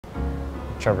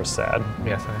Trevor's sad.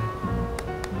 Yes, I am.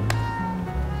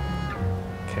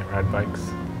 Can't ride bikes.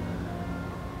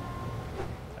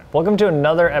 Welcome to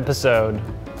another episode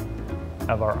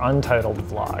of our untitled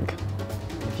vlog.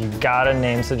 If you got a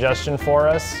name suggestion for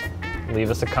us, leave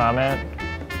us a comment.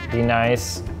 Be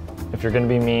nice. If you're gonna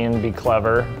be mean, be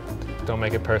clever. Don't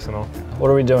make it personal. What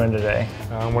are we doing today?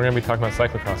 We're gonna be talking about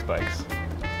cyclocross bikes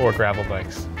or gravel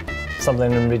bikes.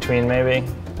 Something in between, maybe?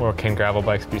 Or can gravel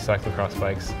bikes be cyclocross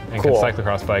bikes? And Cool. can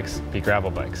cyclocross bikes be gravel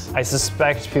bikes? I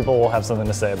suspect people will have something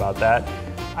to say about that.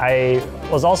 I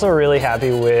was also really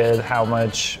happy with how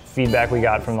much feedback we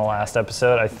got from the last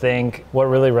episode. I think what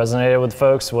really resonated with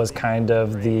folks was kind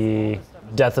of the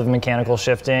death of mechanical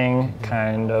shifting,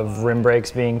 kind of rim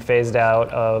brakes being phased out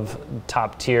of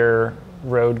top tier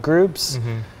road groups.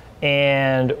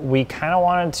 And we kind of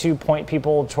wanted to point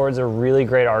people towards a really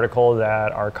great article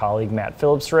that our colleague Matt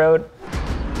Phillips wrote.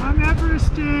 I'm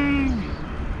Everesting!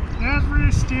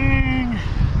 Everesting!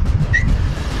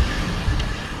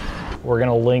 We're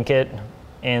gonna link it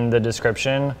in the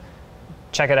description.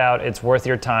 Check it out, it's worth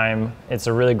your time. It's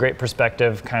a really great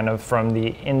perspective kind of from the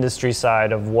industry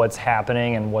side of what's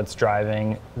happening and what's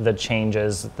driving the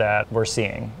changes that we're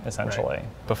seeing, essentially.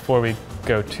 Right. Before we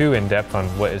go too in depth on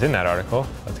what is in that article,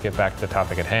 let's get back to the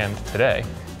topic at hand today.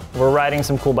 We're riding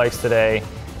some cool bikes today.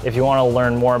 If you wanna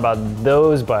learn more about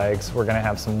those bikes, we're gonna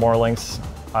have some more links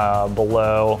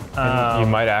below. You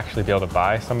might actually be able to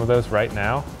buy some of those right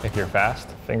now if you're fast.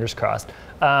 Fingers crossed.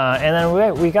 And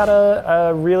then we got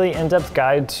a really in-depth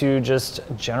guide to just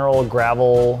general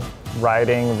gravel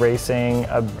riding, racing,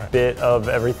 a bit of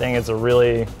everything. It's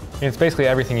It's basically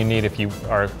everything you need if you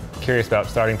are curious about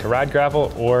starting to ride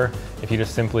gravel, or if you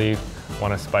just simply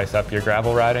want to spice up your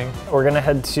gravel riding. We're gonna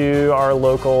head to our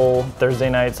local Thursday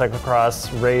night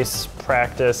cyclocross race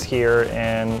practice here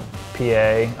in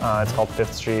PA. It's called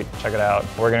 5th Street, check it out.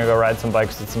 We're gonna go ride some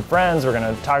bikes with some friends. We're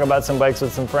gonna talk about some bikes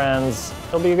with some friends.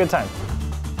 It'll be a good time.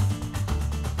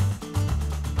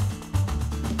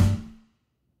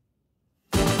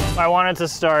 I wanted to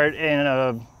start in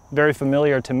a very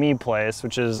familiar to me place,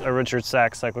 which is a Richard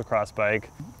Sachs cyclocross bike.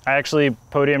 I actually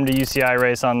podiumed a UCI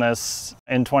race on this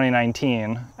in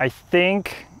 2019. I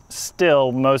think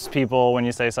still most people, when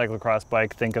you say cyclocross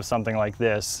bike, think of something like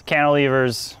this.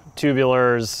 Cantilevers,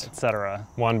 tubulars, etc.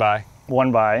 One by.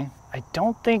 I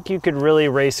don't think you could really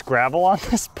race gravel on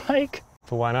this bike.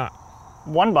 So why not?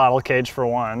 One bottle cage for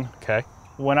one. Okay.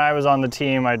 When I was on the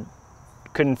team, I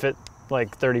couldn't fit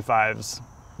like 35s.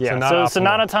 Yeah, so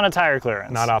not a ton of tire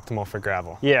clearance. Not optimal for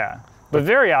gravel. Yeah, but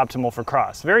very optimal for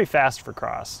cross. Very fast for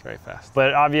cross. Very fast.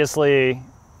 But obviously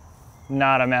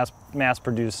not a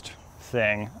mass-produced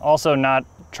thing. Also not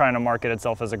trying to market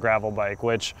itself as a gravel bike,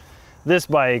 which this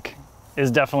bike is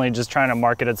definitely just trying to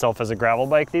market itself as a gravel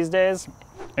bike these days.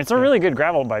 It's a really good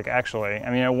gravel bike, actually.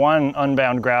 I mean, it won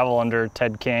Unbound Gravel under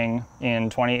Ted King in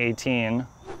 2018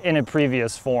 in a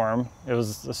previous form. It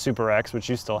was a Super X, which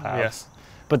you still have. Yes.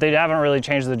 But they haven't really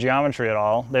changed the geometry at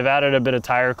all. They've added a bit of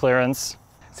tire clearance.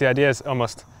 So the idea is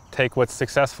almost take what's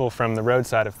successful from the road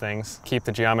side of things, keep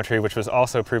the geometry, which was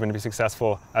also proven to be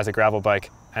successful as a gravel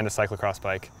bike and a cyclocross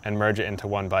bike, and merge it into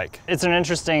one bike. It's an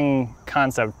interesting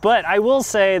concept, but I will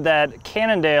say that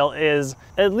Cannondale is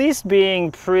at least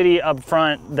being pretty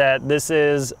upfront that this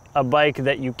is a bike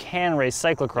that you can race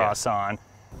cyclocross on.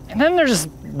 And then there's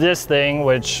this thing,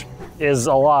 which is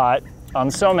a lot on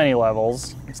so many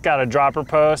levels. It's got a dropper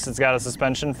post, it's got a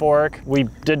suspension fork. We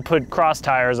did put cross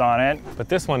tires on it. But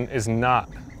this one is not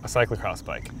a cyclocross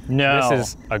bike. No. This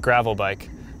is a gravel bike,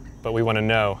 but we want to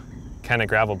know, can a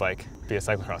gravel bike be a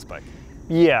cyclocross bike?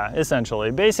 Yeah,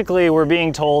 essentially. Basically, we're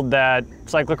being told that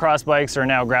cyclocross bikes are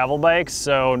now gravel bikes,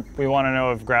 so we want to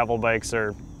know if gravel bikes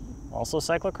are also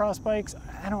cyclocross bikes.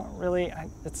 I don't really,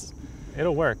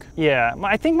 It'll work. Yeah,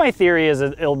 I think my theory is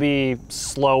that it'll be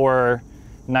slower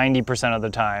 90% of the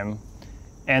time,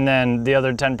 and then the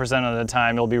other 10% of the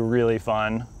time it'll be really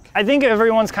fun. I think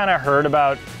everyone's kind of heard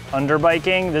about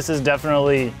underbiking. This is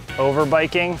definitely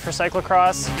overbiking for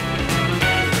cyclocross.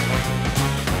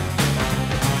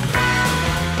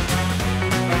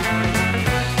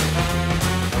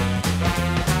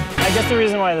 I guess the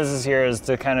reason why this is here is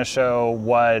to kind of show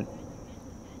what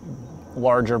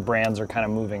larger brands are kind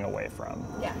of moving away from.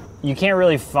 Yeah. You can't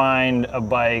really find a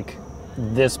bike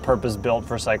this purpose-built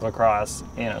for cyclocross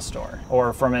in a store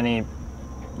or from any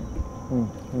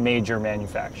major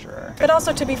manufacturer. But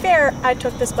also, to be fair, I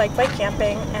took this bike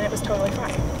camping and it was totally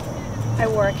fine. I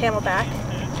wore a camelback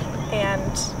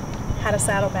and had a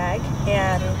saddlebag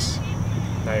and...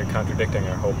 Now you're contradicting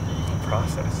our whole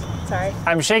process. Sorry.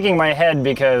 I'm shaking my head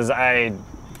because I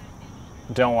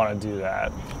don't want to do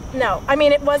that. No, I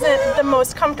mean, it wasn't the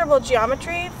most comfortable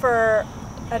geometry for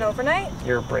an overnight.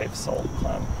 You're a brave soul,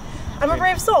 Clem. I'm a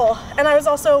brave soul, and I was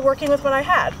also working with what I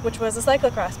had, which was a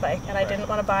cyclocross bike, and I didn't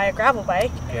want to buy a gravel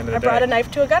bike. I brought a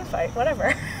knife to a gunfight,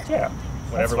 whatever. Yeah,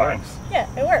 Whatever works. Yeah,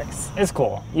 it works. it's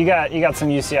cool. You got some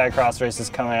UCI cross races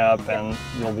coming up, and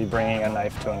you'll be bringing a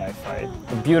knife to a knife fight.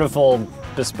 A beautiful,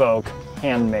 bespoke,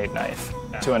 handmade knife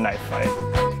to a knife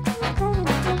fight.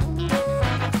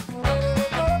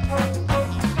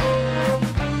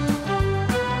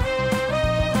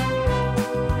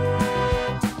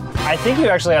 I think you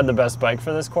actually had the best bike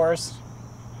for this course,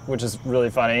 which is really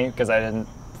funny because I didn't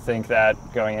think that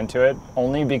going into it,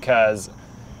 only because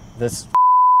this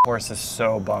course is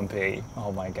so bumpy.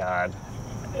 Oh my God.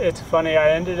 It's funny, I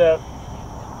ended up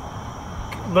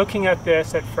looking at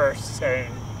this at first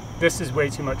saying, this is way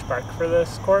too much bark for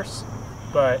this course,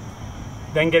 but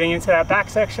then getting into that back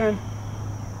section,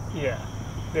 yeah,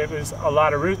 it was a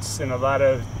lot of roots and a lot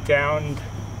of downed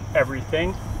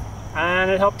everything,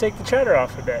 and it helped take the cheddar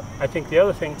off a bit. I think the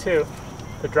other thing too,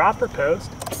 the dropper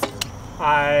post,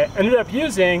 I ended up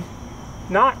using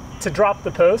not to drop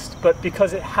the post, but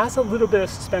because it has a little bit of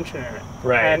suspension in it.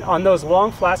 Right. And on those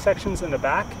long flat sections in the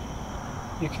back,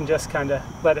 you can just kind of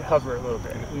let it hover a little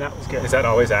bit, and that was good. Is that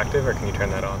always active, or can you turn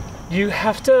that on? You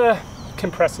have to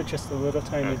compress it just a little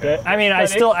tiny bit. I mean, I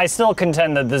still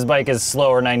contend that this bike is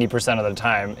slower 90% of the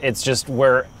time. It's just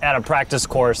we're at a practice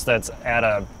course that's at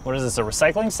a, what is this, a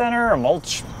recycling center, a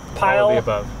mulch pile? All of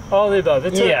the above. All the above.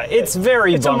 It's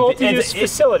very it's bumpy. It's a multi-use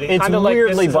facility. It's kind of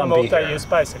weirdly like this bumpy is a multi-use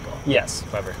bicycle. Yes.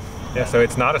 Clever. Yeah, so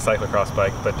it's not a cyclocross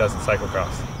bike, but doesn't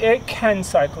cyclocross. It can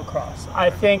cyclocross. I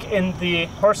think in the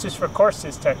horses for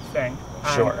courses type thing,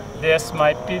 Sure. this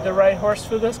might be the right horse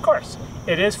for this course.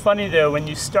 It is funny though, when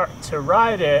you start to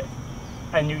ride it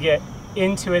and you get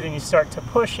into it and you start to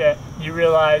push it, you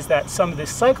realize that some of the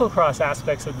cyclocross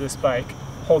aspects of this bike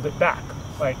hold it back,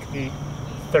 like the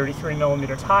 33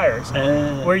 millimeter tires,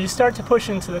 where you start to push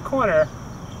into the corner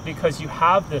because you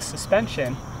have this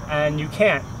suspension and you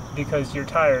can't, because your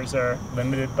tires are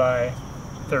limited by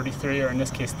 33, or in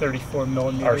this case 34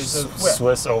 millimeters Our of width.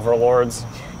 Swiss overlords.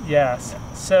 Yes.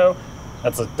 So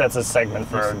That's a segment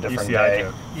for a different UCI day.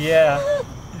 joke. yeah,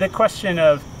 the question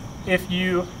of if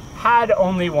you had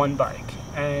only one bike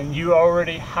and you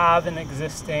already have an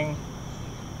existing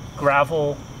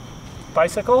gravel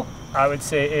bicycle, I would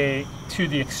say to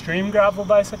the extreme gravel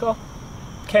bicycle,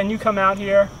 can you come out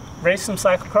here, race some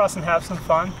cyclocross and have some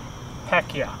fun?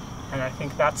 Heck yeah. And I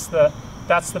think that's the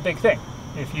big thing.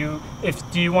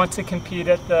 Do you want to compete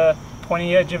at the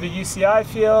pointy edge of a UCI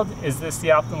field? Is this the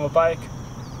optimal bike?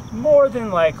 More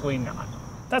than likely not.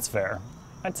 That's fair.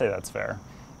 I'd say that's fair.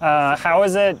 How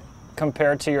is it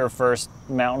compared to your first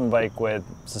mountain bike with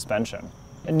suspension?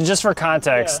 And just for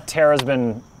context, Yeah. Tara's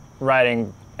been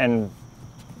riding and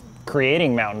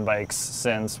creating mountain bikes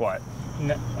since what?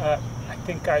 I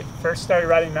think I first started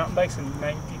riding mountain bikes in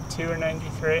 92 or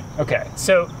 93. Okay.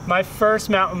 So my first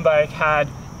mountain bike had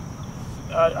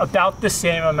about the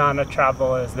same amount of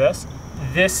travel as this.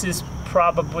 This is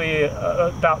probably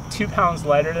about 2 pounds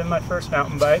lighter than my first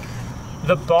mountain bike.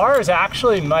 The bars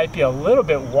actually might be a little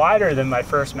bit wider than my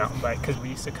first mountain bike because we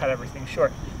used to cut everything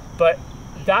short. But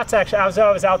that's actually,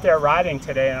 I was out there riding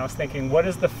today and I was thinking, what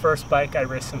is the first bike I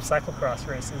raced some cyclocross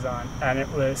races on? And it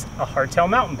was a hardtail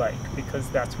mountain bike, because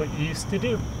that's what you used to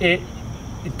do. It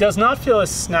does not feel as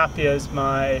snappy as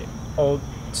my old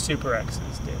Super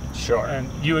X's did. Sure. And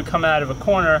you would come out of a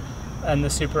corner and the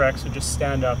Super X would just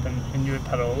stand up and you would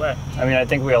pedal away. I mean, I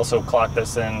think we also clocked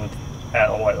this in at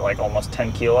what, like almost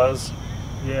 10 kilos?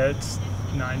 Yeah, it's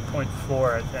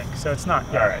 9.4, I think. So it's not,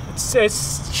 yeah. All right.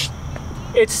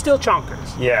 It's still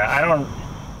chonkers. Yeah,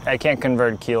 I can't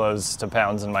convert kilos to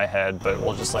pounds in my head, but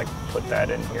we'll just like put that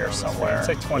in here somewhere. It's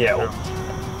like 20 yeah,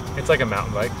 pounds. It's like a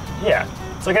mountain bike. Yeah,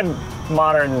 it's like a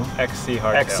modern XC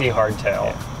hardtail. XC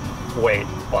hardtail,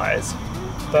 weight-wise.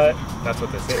 But That's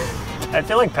what this is. I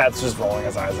feel like Pat's just rolling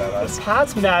his eyes at us.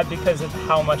 Pat's mad because of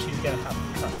how much he's going to have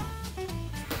to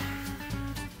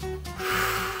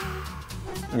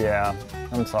cut. Yeah,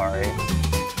 I'm sorry.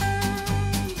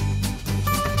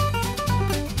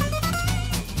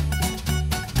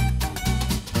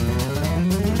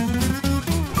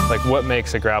 Like, what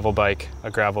makes a gravel bike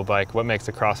a gravel bike? What makes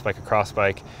a cross bike a cross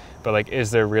bike? But like, is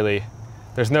there really,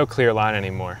 there's no clear line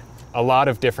anymore. A lot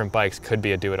of different bikes could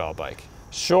be a do-it-all bike.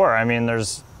 Sure, I mean,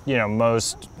 there's, you know,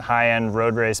 most high-end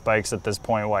road race bikes at this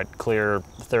point, what, clear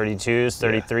 32s,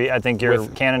 33? Yeah. I think your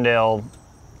Cannondale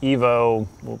Evo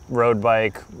road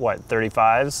bike, what,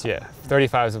 35s? Yeah,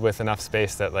 35s with enough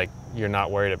space that like, you're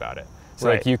not worried about it. So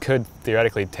Right. like, you could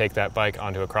theoretically take that bike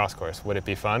onto a cross course. Would it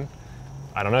be fun?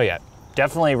 I don't know yet.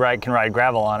 definitely can ride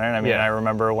gravel on it. I mean, Yeah. I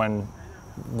remember when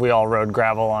we all rode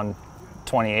gravel on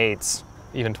 28s.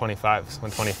 Even 25s,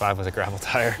 when 25 was a gravel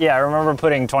tire. Yeah, I remember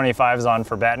putting 25s on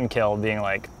for bat and kill, being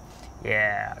like,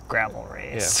 yeah, gravel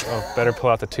race. Yeah, well, better pull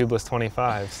out the tubeless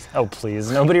 25s. Oh,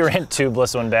 please. Nobody ran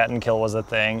tubeless when bat and kill was a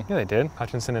thing. Yeah, they did.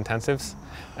 Hutchinson intensives.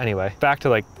 Anyway, back to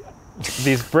like,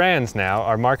 these brands now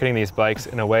are marketing these bikes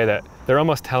in a way that they're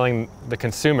almost telling the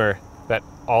consumer that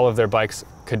all of their bikes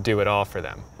could do it all for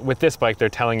them. With this bike, they're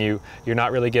telling you you're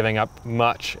not really giving up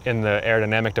much in the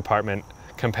aerodynamic department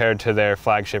compared to their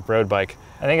flagship road bike.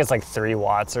 I think it's like 3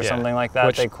 watts or Yeah, something like that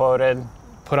which- they quoted.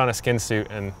 Put on a skin suit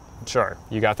and Sure.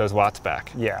 you got those watts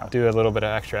back. Yeah. Do a little bit of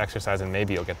extra exercise and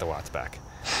maybe you'll get the watts back.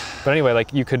 But anyway,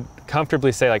 like you could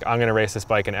comfortably say like, I'm gonna race this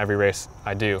bike in every race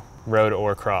I do, road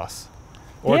or cross,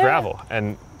 or Yeah. gravel,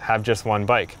 and have just one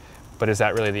bike. But is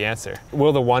that really the answer?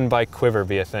 Will the one bike quiver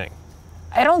be a thing?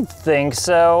 I don't think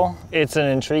so. It's an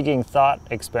intriguing thought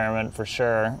experiment for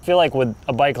sure. I feel like with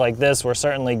a bike like this, we're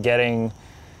certainly getting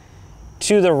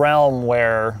to the realm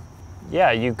where,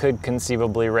 yeah, you could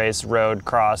conceivably race road,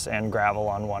 cross, and gravel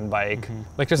on one bike.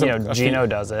 Like just Gino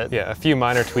does it. Yeah, a few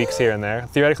minor tweaks here and there.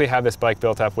 Theoretically have this bike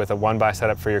built up with a 1x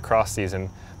setup for your cross season,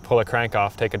 pull a crank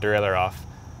off, take a derailleur off,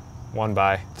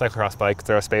 1x cyclocross bike,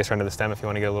 throw a spacer under the stem if you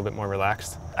want to get a little bit more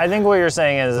relaxed. I think what you're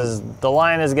saying is the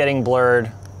line is getting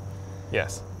blurred.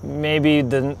 Yes. Maybe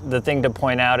the thing to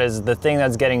point out is the thing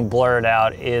that's getting blurred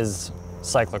out is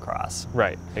cyclocross.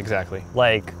 Right, exactly.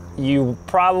 Like, you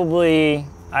probably,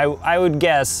 I would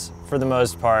guess, for the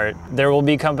most part, there will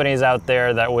be companies out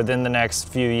there that within the next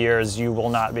few years, you will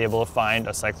not be able to find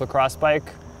a cyclocross bike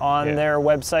on their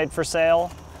website for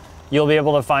sale. You'll be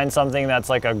able to find something that's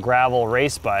like a gravel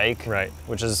race bike, Right.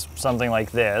 which is something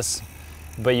like this,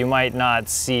 but you might not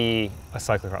see A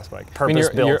cyclocross bike.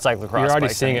 purpose-built cyclocross You're already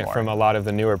bikes seeing anymore. it from a lot of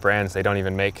the newer brands. They don't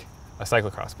even make a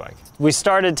cyclocross bike. We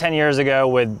started 10 years ago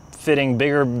with fitting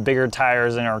bigger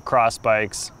tires in our cross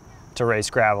bikes to race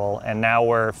gravel, and now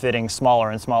we're fitting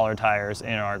smaller and smaller tires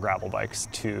in our gravel bikes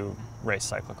to race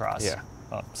cyclocross. Yeah.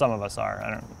 Well, some of us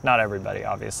are. Not everybody,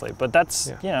 obviously, but that's,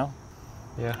 Yeah. you know,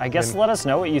 Yeah. I guess let us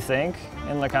know what you think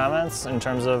in the comments in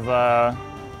terms of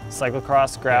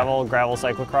cyclocross, gravel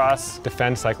cyclocross,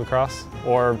 defend cyclocross.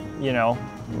 or, you know,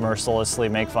 mercilessly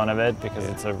make fun of it because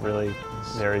it's a really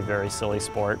very, very silly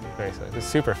sport. Very silly. It's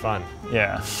super fun.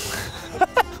 Yeah.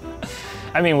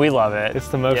 I mean, we love it. It's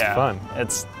the most fun.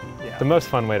 It's The most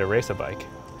fun way to race a bike.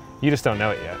 You just don't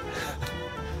know it yet.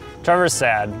 Trevor's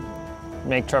sad.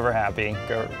 Make Trevor happy.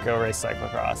 Go race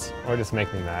cyclocross. Or just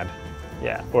make me mad.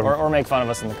 Yeah. Or- Or make fun of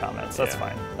us in the comments. That's Yeah.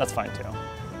 fine. That's fine too.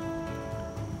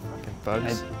 Fucking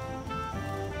bugs.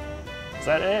 Is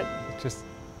that it? Just,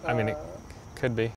 I mean, it could be.